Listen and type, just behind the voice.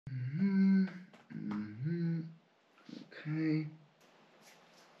Okay.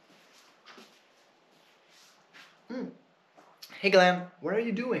 Hey Glenn, what are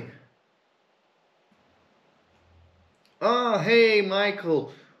you doing? Ah, hey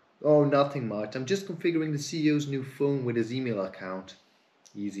Michael. Oh, nothing much. I'm just configuring the CEO's new phone with his email account.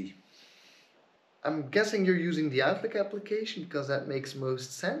 Easy. I'm guessing you're using the Outlook application because that makes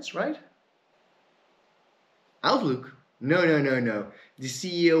most sense, right? Outlook? No, no, no, no. The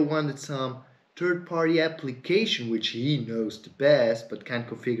CEO wanted some third party application which he knows the best but can't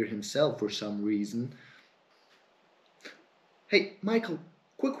configure himself for some reason. Hey, Michael,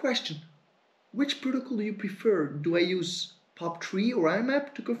 quick question. Which protocol do you prefer? Do I use POP3 or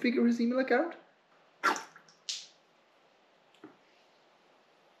IMAP to configure his email account?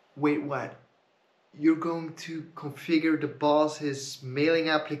 Wait, what? You're going to configure the boss's mailing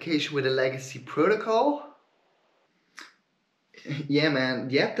application with a legacy protocol? Yeah, man,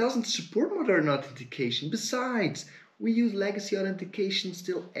 the app doesn't support modern authentication. Besides, we use legacy authentication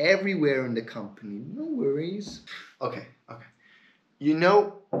still everywhere in the company. No worries. Okay, okay. You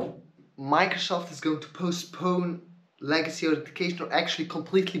know, Microsoft is going to postpone legacy authentication or actually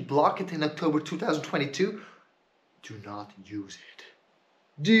completely block it in October 2022. Do not use it.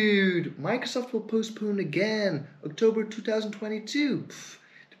 Dude, Microsoft will postpone again, October 2022.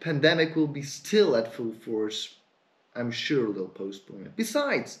 The pandemic will be still at full force. I'm sure they'll postpone it.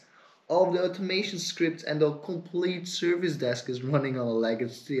 Besides, all the automation scripts and the complete service desk is running on a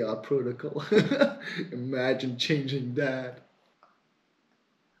legacy protocol. Imagine changing that.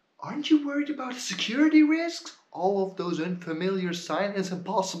 Aren't you worried about the security risks? All of those unfamiliar sign-ins and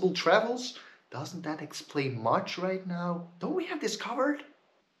possible travels? Doesn't that explain much right now? Don't we have this covered?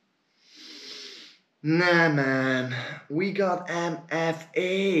 Nah, man. We got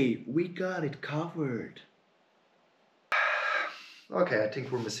MFA. We got it covered. Okay, I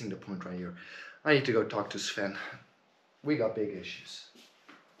think we're missing the point right here. I need to go talk to Sven. We got big issues.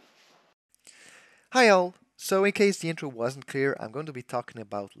 Hi all! So in case the intro wasn't clear, I'm going to be talking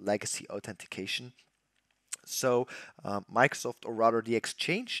about legacy authentication. So Microsoft, or rather the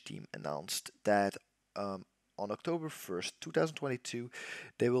Exchange team, announced that on October 1st, 2022,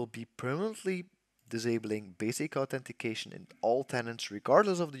 they will be permanently disabling basic authentication in all tenants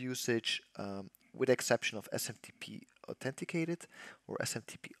regardless of the usage, with the exception of SMTP authenticated or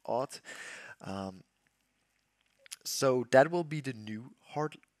SMTP auth. Um, so that will be the new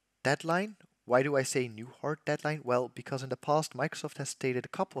hard deadline. Why do I say new hard deadline? Well, because in the past Microsoft has stated a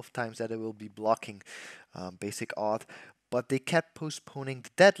couple of times that it will be blocking basic auth, but they kept postponing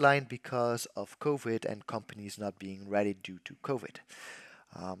the deadline because of COVID and companies not being ready due to COVID.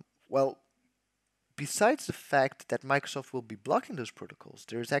 Well, besides the fact that Microsoft will be blocking those protocols,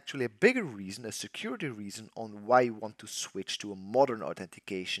 there is actually a bigger reason, a security reason, on why you want to switch to a modern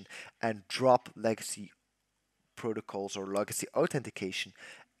authentication and drop legacy protocols or legacy authentication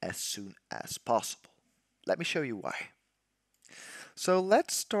as soon as possible. Let me show you why. So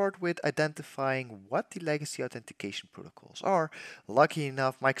let's start with identifying what the legacy authentication protocols are. Lucky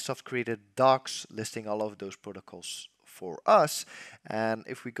enough, Microsoft created docs listing all of those protocols for us, and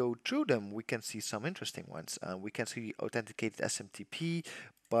if we go through them, we can see some interesting ones. We can see authenticated SMTP,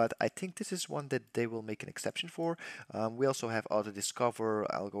 but I think this is one that they will make an exception for. We also have auto discover,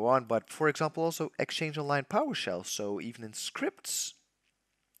 I'll go on, but for example also Exchange Online PowerShell. So even in scripts,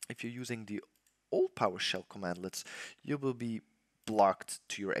 if you're using the old PowerShell commandlets, you will be blocked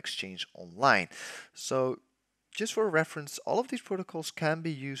to your Exchange Online. So just for reference, all of these protocols can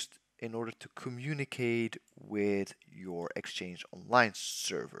be used in order to communicate with your Exchange Online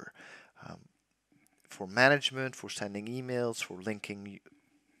server. Um, for management, for sending emails, for linking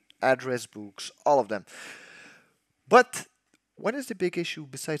address books, all of them. But what is the big issue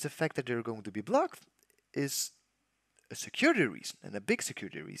besides the fact that they're going to be blocked is a security reason, and a big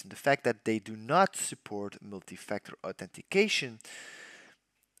security reason, the fact that they do not support multi-factor authentication,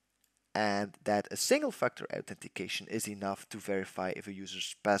 and that a single factor authentication is enough to verify if a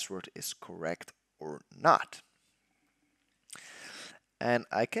user's password is correct or not. And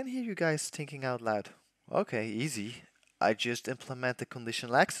I can hear you guys thinking out loud, okay, easy. I just implement a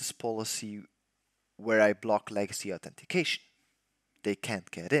conditional access policy where I block legacy authentication. They can't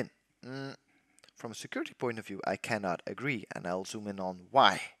get in. From a security point of view, I cannot agree, and I'll zoom in on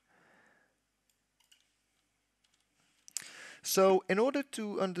why. So in order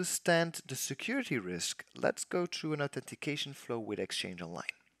to understand the security risk, let's go through an authentication flow with Exchange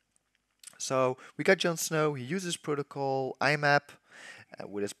Online. So we got Jon Snow, he uses protocol IMAP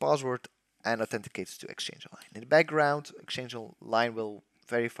with his password and authenticates to Exchange Online. In the background, Exchange Online will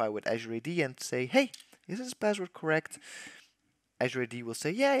verify with Azure AD and say, hey, is this password correct? Azure AD will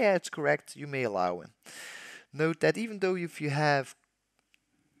say, yeah, it's correct, you may allow him. Note that even though if you have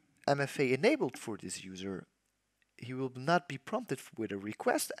MFA enabled for this user, he will not be prompted with a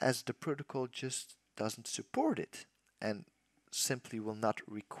request as the protocol just doesn't support it and simply will not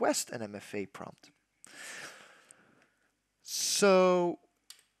request an MFA prompt. So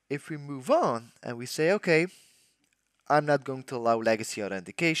if we move on and we say, okay, I'm not going to allow legacy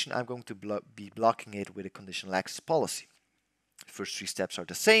authentication, I'm going to be blocking it with a conditional access policy. The first 3 steps are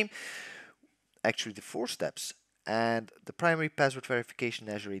the same, actually the 4 steps, and the primary password verification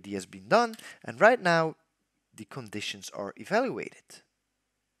in Azure AD has been done, and right now the conditions are evaluated.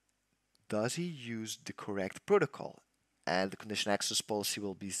 Does he use the correct protocol? And the conditional access policy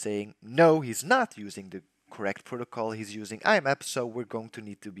will be saying, no, he's not using the correct protocol, he's using IMAP, so we're going to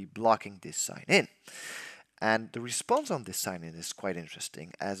need to be blocking this sign in. And the response on this sign in is quite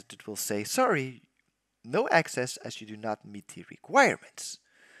interesting, as it will say, sorry, no access as you do not meet the requirements.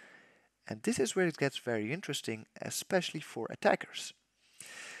 And this is where it gets very interesting, especially for attackers.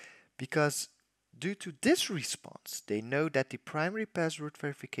 Because due to this response, they know that the primary password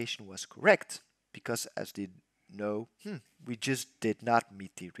verification was correct. Because as they know, we just did not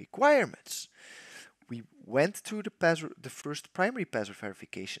meet the requirements. We went through the first primary password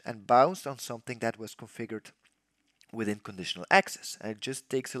verification and bounced on something that was configured within conditional access. And it just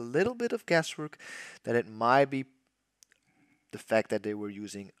takes a little bit of guesswork that it might be the fact that they were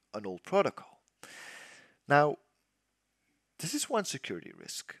using an old protocol. Now, this is one security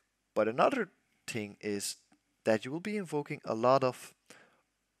risk, but another thing is that you will be invoking a lot of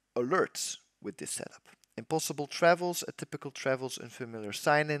alerts with this setup. Impossible travels, atypical travels, unfamiliar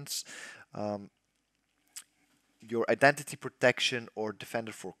sign-ins, your identity protection or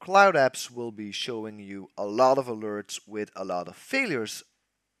Defender for Cloud apps will be showing you a lot of alerts with a lot of failures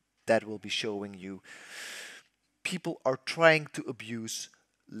that will be showing you people are trying to abuse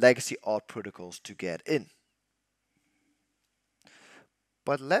legacy auth protocols to get in.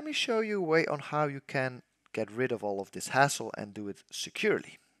 But let me show you a way on how you can get rid of all of this hassle and do it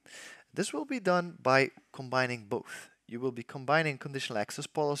securely. This will be done by combining both. You will be combining conditional access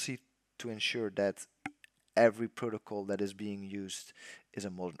policy to ensure that every protocol that is being used is a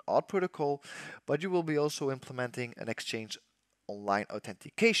modern auth protocol, but you will be also implementing an Exchange Online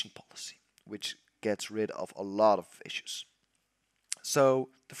authentication policy, which gets rid of a lot of issues. So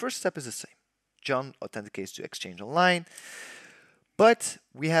the first step is the same. John authenticates to Exchange Online, but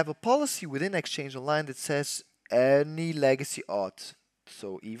we have a policy within Exchange Online that says any legacy auth,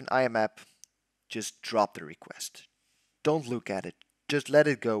 so even IMAP, just drop the request. Don't look at it. Just let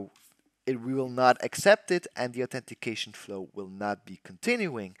it go. We will not accept it and the authentication flow will not be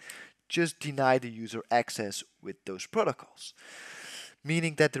continuing. Just deny the user access with those protocols.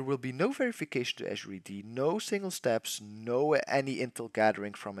 Meaning that there will be no verification to Azure AD, no single steps, no any intel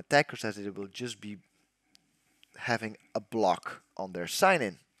gathering from attackers, as it will just be having a block on their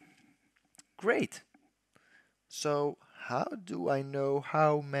sign-in. Great. So how do I know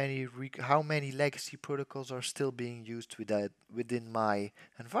how many legacy protocols are still being used within my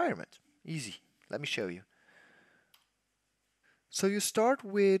environment? Easy. Let me show you. So you start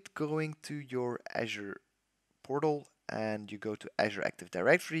with going to your Azure portal and you go to Azure Active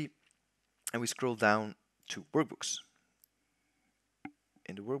Directory and we scroll down to workbooks.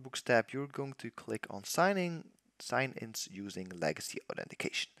 In the workbooks tab, you're going to click on sign-ins using legacy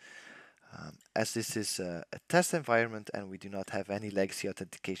authentication. As this is a test environment and we do not have any legacy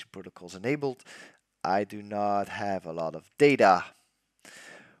authentication protocols enabled, I do not have a lot of data.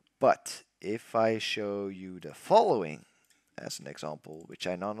 But if I show you the following as an example, which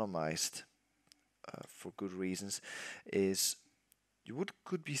I anonymized for good reasons, is you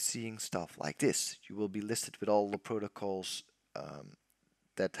could be seeing stuff like this. You will be listed with all the protocols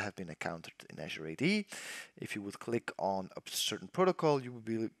that have been encountered in Azure AD. If you would click on a certain protocol, you will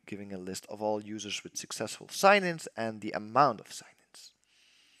be giving a list of all users with successful sign-ins and the amount of sign-ins.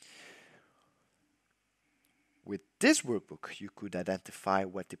 With this workbook, you could identify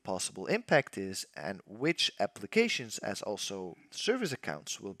what the possible impact is and which applications, as also service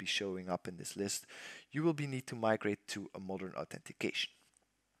accounts, will be showing up in this list. You will need to migrate to a modern authentication.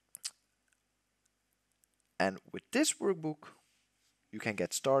 And with this workbook, you can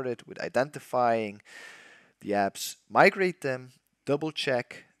get started with identifying the apps, migrate them, double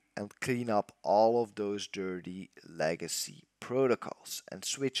check, and clean up all of those dirty legacy protocols and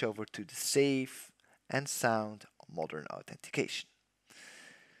switch over to the safe and sound modern authentication.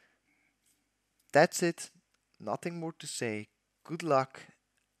 That's it. Nothing more to say. Good luck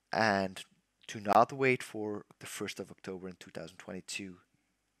and do not wait for the 1st of October in 2022.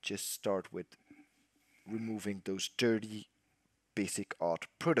 Just start with removing those dirty basic auth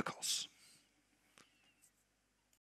protocols.